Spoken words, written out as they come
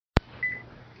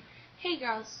Hey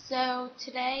girls, so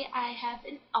today I have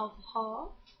an e.l.f.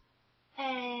 haul,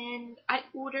 and I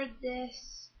ordered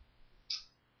this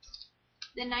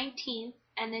the 19th,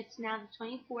 and it's now the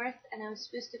 24th, and it was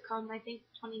supposed to come, I think,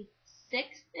 the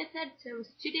 26th, it said, so it was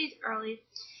 2 days early,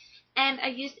 and I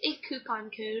used a coupon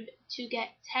code to get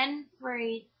 10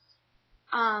 free,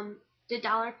 the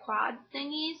dollar quad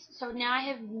thingies, so now I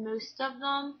have most of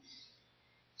them.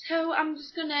 So I'm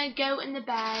just gonna go in the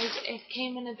bag. It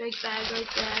came in a big bag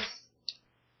like this.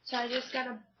 So I just got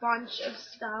a bunch of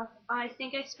stuff. I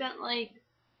think I spent like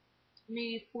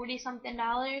maybe $40 something.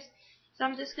 So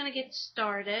I'm just gonna get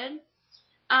started.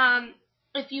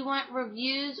 If you want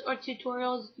reviews or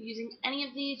tutorials using any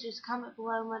of these, just comment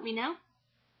below and let me know.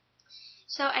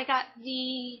 So I got the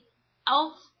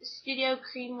e.l.f. Studio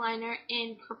Cream Liner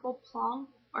in Purple Plum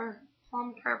or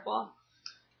Plum Purple.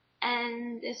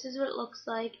 And this is what it looks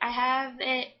like. I have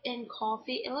it in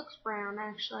coffee. It looks brown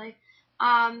actually.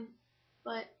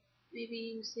 But maybe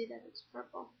you can see that it's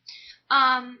purple.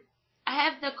 I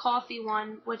have the coffee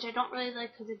one, which I don't really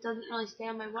like because it doesn't really stay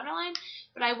on my waterline,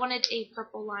 but I wanted a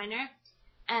purple liner,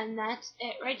 and that's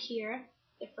it right here,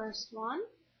 the first one.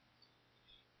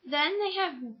 Then they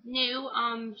have new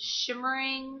shimmer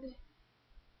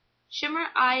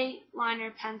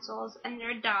eyeliner pencils, and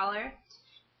they're $1,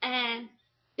 and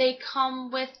they come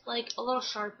with like a little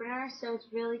sharpener, so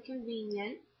it's really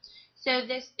convenient. So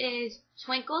this is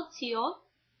Twinkle Teal,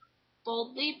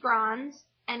 Boldly Bronze,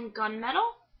 and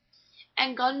Gunmetal.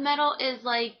 And Gunmetal is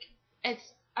like, I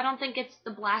don't think it's the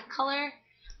black color.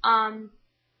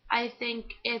 I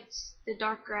think it's the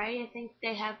dark gray. I think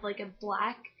they have like a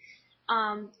black.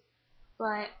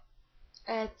 But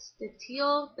it's the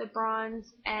teal, the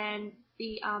bronze, and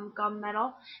the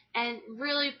gunmetal. And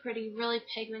really pretty, really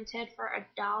pigmented for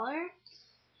 $1.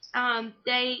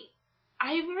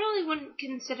 I really wouldn't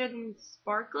consider them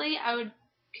sparkly. I would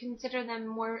consider them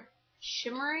more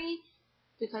shimmery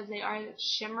because they are the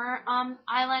shimmer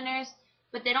eyeliners,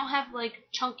 but they don't have like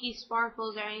chunky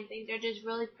sparkles or anything. They're just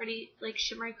really pretty like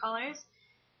shimmery colors.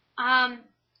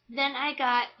 Then I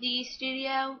got the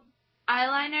Studio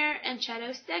eyeliner and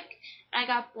shadow stick. I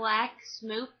got Black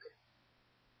Smoke.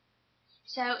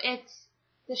 So it's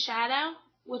the shadow,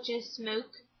 which is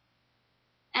smoke,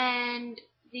 and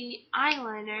the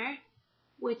eyeliner,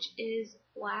 which is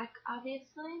black,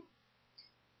 obviously.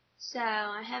 So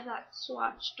I have that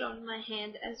swatched on my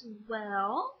hand as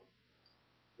well.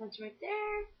 That's right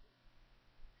there.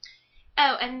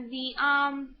 Oh, and the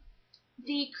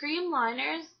cream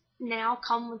liners now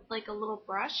come with like a little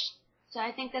brush, so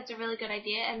I think that's a really good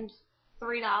idea. And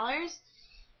 $3.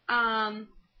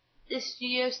 The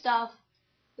studio stuff,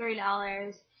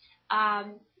 $3.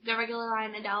 The regular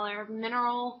line, $1.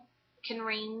 Mineral can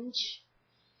range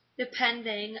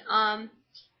depending.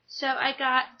 So I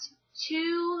got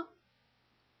 2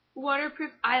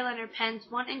 waterproof eyeliner pens,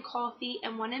 one in coffee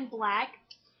and one in black,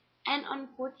 and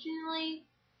unfortunately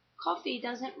coffee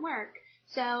doesn't work.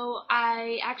 So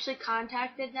I actually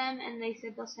contacted them and they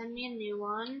said they'll send me a new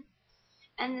one.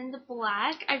 And then the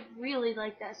black, I really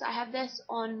like this. I have this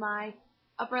on my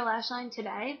upper lash line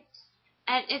today,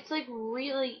 and it's like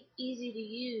really easy to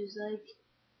use. Like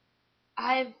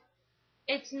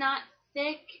it's not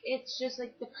thick, it's just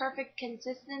like the perfect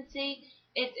consistency.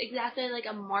 It's exactly like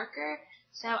a marker,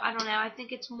 so I don't know, I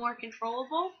think it's more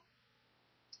controllable.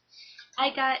 I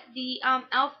got the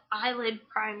e.l.f. eyelid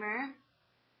primer,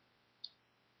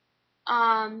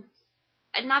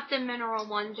 not the mineral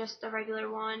one, just the regular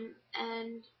one,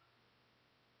 and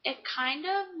it kind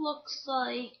of looks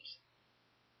like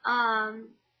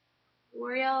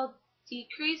L'Oreal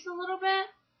Decrease a little bit.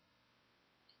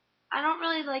 I don't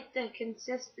really like the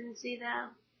consistency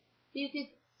though. You could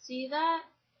see that.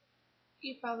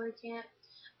 You probably can't.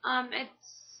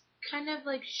 It's kind of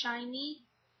like shiny.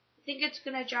 I think it's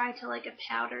gonna dry to like a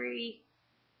powdery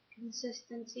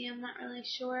consistency. I'm not really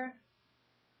sure.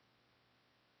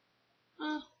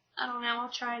 I don't know. I'll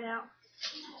try it out.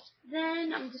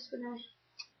 Then I'm just gonna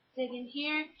dig in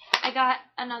here. I got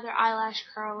another eyelash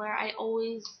curler. I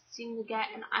always seem to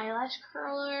get an eyelash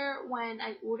curler when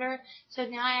I order. So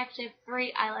now I actually have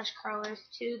 3 eyelash curlers,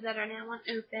 2 that are now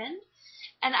unopened.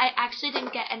 And I actually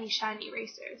didn't get any shiny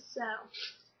erasers. So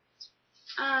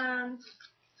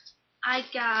I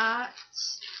got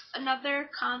another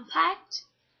compact.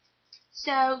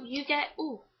 So you get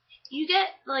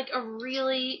like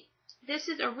this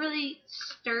is a really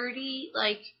sturdy,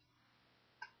 like,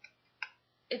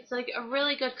 it's like a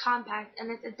really good compact,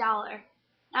 and it's $1.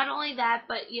 Not only that,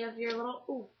 but you have your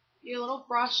little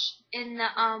brush in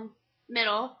the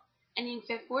middle, and you can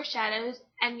fit 4 shadows,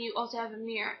 and you also have a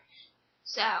mirror.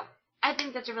 So I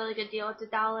think that's a really good deal. It's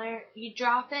 $1. You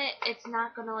drop it, it's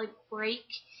not gonna like break.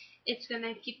 It's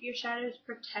gonna keep your shadows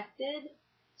protected.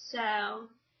 So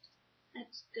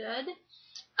that's good.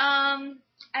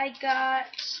 I got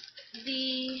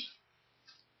the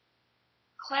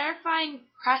clarifying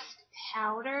pressed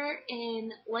powder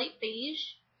in light beige.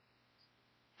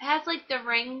 It has like the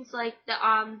rings, like the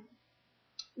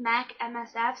MAC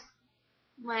MSFs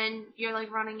when you're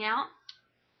like running out,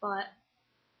 but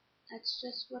that's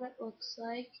just what it looks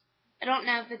like. I don't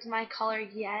know if it's my color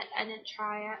yet. I didn't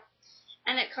try it.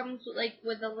 And it comes with, like,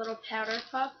 with a little powder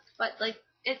puff, but like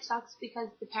it sucks because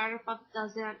the powder puff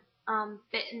doesn't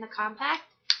fit in the compact.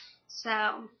 So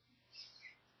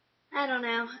I don't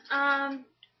know.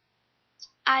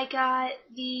 I got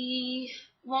the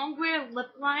Longwear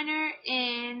lip liner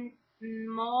in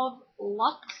Mauve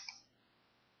Luxe.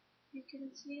 You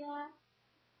can see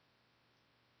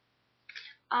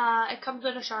that. It comes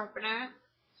with a sharpener,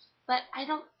 but I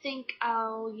don't think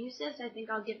I'll use this. I think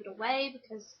I'll give it away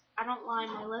because I don't line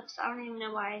my lips. I don't even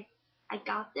know why I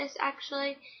got this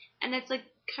actually. And it's like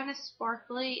kind of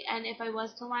sparkly, and if I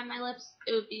was to line my lips,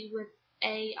 it would be with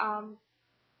a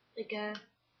like a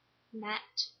matte,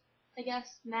 I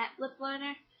guess, matte lip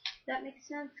liner. If that makes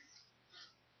sense.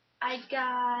 I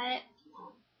got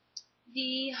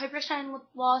the Hyper Shine Lip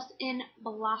Gloss in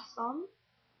Blossom.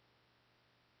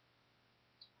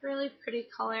 Really pretty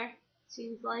color,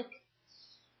 seems like.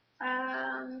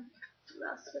 What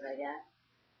else did I get?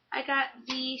 I got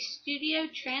the Studio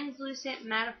Translucent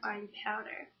Mattifying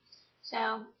Powder.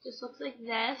 So this looks like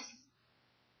this,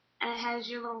 and it has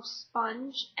your little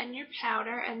sponge and your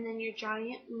powder, and then your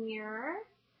giant mirror.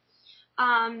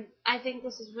 I think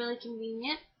this is really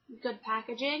convenient, good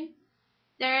packaging.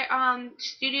 Their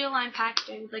studio line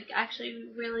packaging is like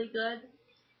actually really good.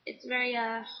 It's very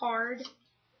hard,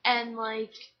 and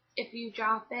like if you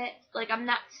drop it, like I'm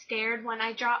not scared when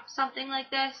I drop something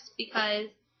like this because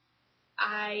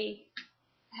I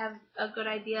have a good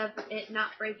idea of it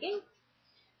not breaking.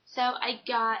 So I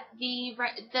got the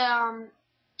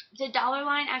dollar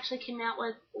line actually came out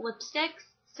with lipsticks,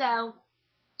 so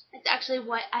it's actually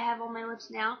what I have on my lips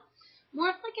now. More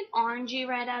of like an orangey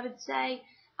red, I would say.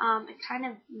 It kind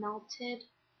of melted.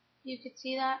 You could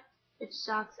see that, which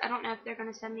sucks. I don't know if they're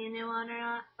gonna send me a new one or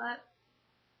not, but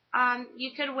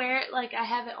you could wear it like I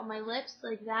have it on my lips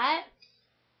like that,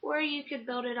 or you could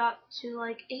build it up to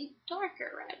like a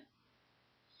darker red.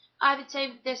 I would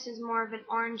say this is more of an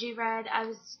orangey red. I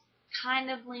was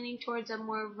kind of leaning towards a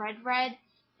more red,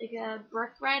 like a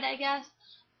brick red, I guess,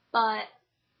 but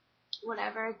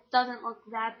whatever. It doesn't look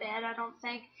that bad, I don't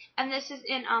think. And this is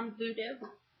in Voodoo.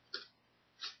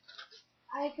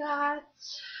 I got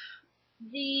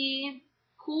the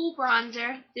Cool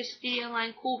Bronzer, the Studio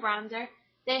Line Cool Bronzer.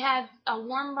 They have a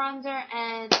warm bronzer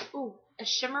and a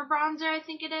shimmer bronzer, I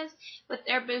think it is, but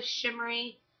they're both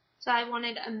shimmery. So I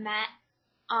wanted a matte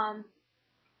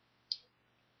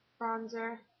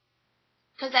bronzer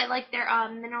because I like their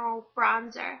mineral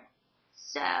bronzer.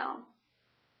 So I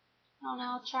don't know,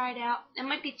 I'll try it out. It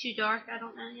might be too dark, I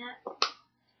don't know yet.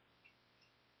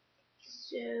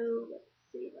 So let's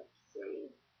see.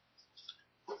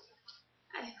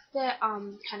 I have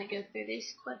to kind of go through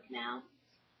these quick now.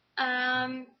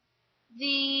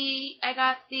 I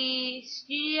got the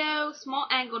Studio Small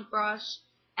Angled Brush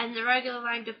and the regular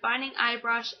line Defining Eye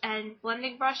Brush and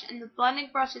Blending Brush, and the blending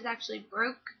brush is actually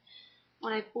broke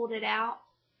when I pulled it out.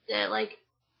 The like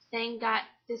thing got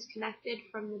disconnected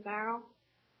from the barrel.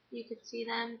 You could see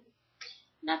them.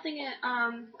 Nothing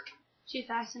too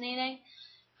fascinating.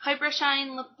 Hyper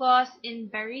Shine Lip Gloss in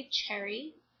Berry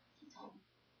Cherry.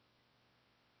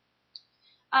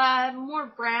 More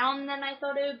brown than I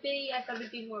thought it would be. I thought it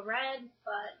would be more red,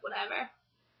 but whatever.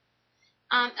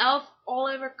 e.l.f. All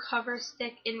Over Cover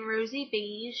Stick in Rosy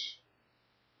Beige,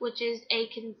 which is a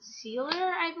concealer,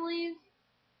 I believe.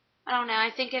 I don't know. I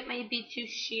think it may be too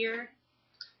sheer.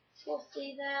 We'll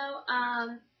see,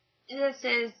 though. This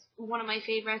is one of my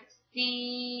favorites.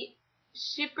 The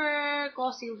Super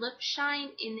Glossy Lip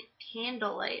Shine in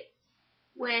Candlelight,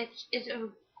 which is a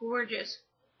gorgeous,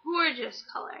 gorgeous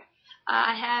color.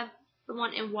 I have the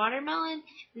one in Watermelon,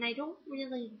 and I don't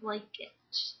really like it.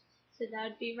 So that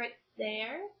would be right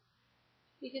there.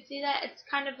 You can see that. It's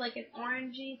kind of like an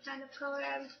orangey kind of color,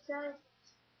 I would say.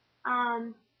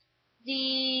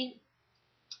 The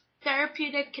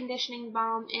Therapeutic Conditioning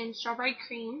Balm in Strawberry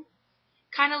Cream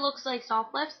kind of looks like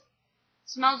soft lips.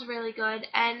 Smells really good,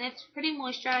 and it's pretty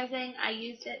moisturizing. I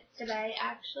used it today,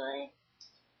 actually.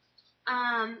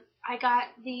 I got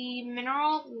the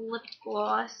Mineral Lip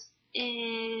Gloss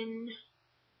in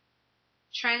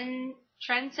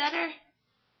Trendsetter,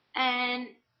 and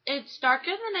It's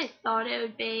darker than I thought it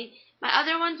would be. My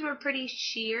other ones were pretty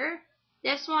sheer.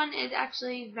 This one is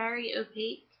actually very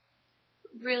opaque.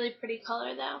 Really pretty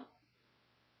color though.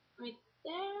 Right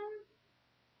there.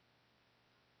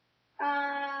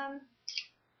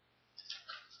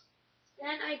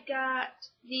 Then I got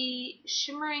the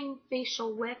Shimmering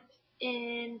Facial Whip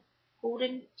in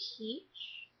Golden Peach,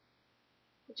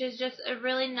 which is just a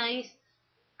really nice,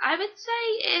 I would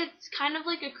say it's kind of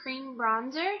like a cream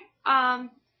bronzer,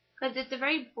 because it's a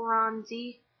very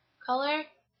bronzy color.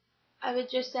 I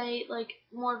would just say like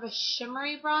more of a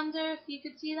shimmery bronzer, if you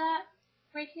could see that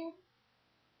right here.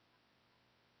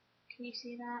 Can you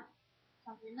see that?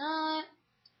 Probably not,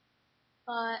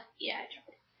 but yeah, I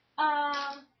tried.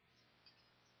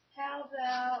 How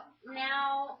about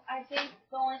now? I think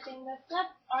the only thing that's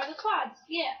left are the quads.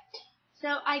 Yeah.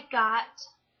 So I got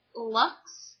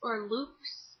Lux or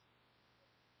Loops.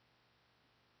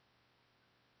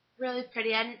 Really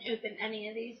pretty. I didn't open any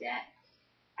of these yet.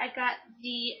 I got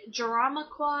the Drama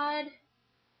Quad,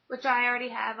 which I already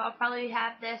have. I'll probably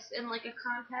have this in like a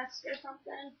contest or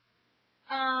something.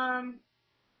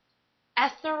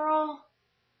 Ethereal.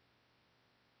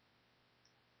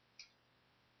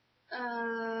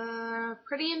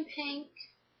 Pretty in Pink.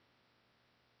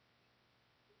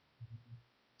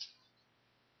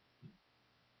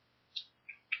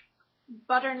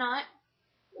 Butternut,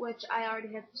 which I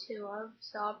already have 2 of,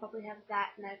 so I'll probably have that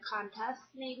in a contest,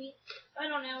 maybe. I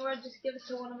don't know, or just give it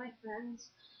to one of my friends.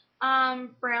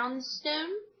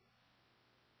 Brownstone.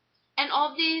 And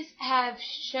all of these have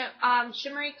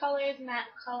shimmery colors, matte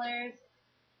colors,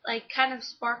 like kind of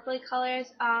sparkly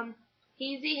colors.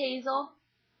 Hazy Hazel.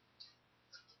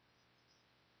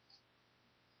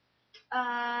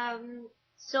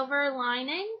 Silver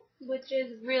Lining, which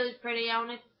is really pretty. I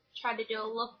want to try to do a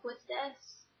look with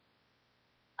this.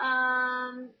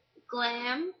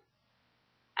 Glam.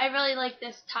 I really like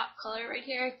this top color right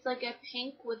here. It's like a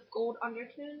pink with gold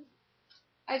undertones.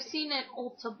 I've seen an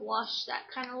Ulta blush that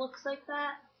kind of looks like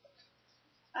that.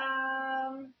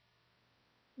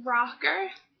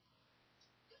 Rocker.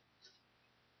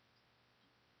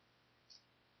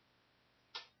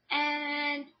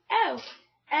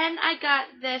 And I got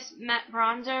this matte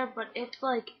bronzer, but it's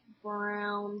like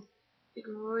brown, like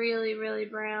really, really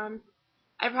brown.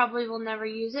 I probably will never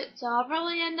use it, so I'll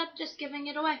probably end up just giving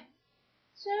it away.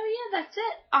 So yeah, that's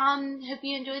it. Hope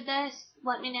you enjoyed this.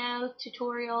 Let me know,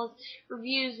 tutorials,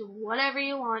 reviews, whatever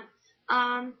you want.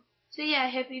 So yeah, I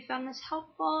hope you found this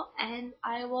helpful, and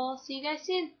I will see you guys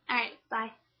soon. Alright,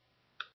 bye.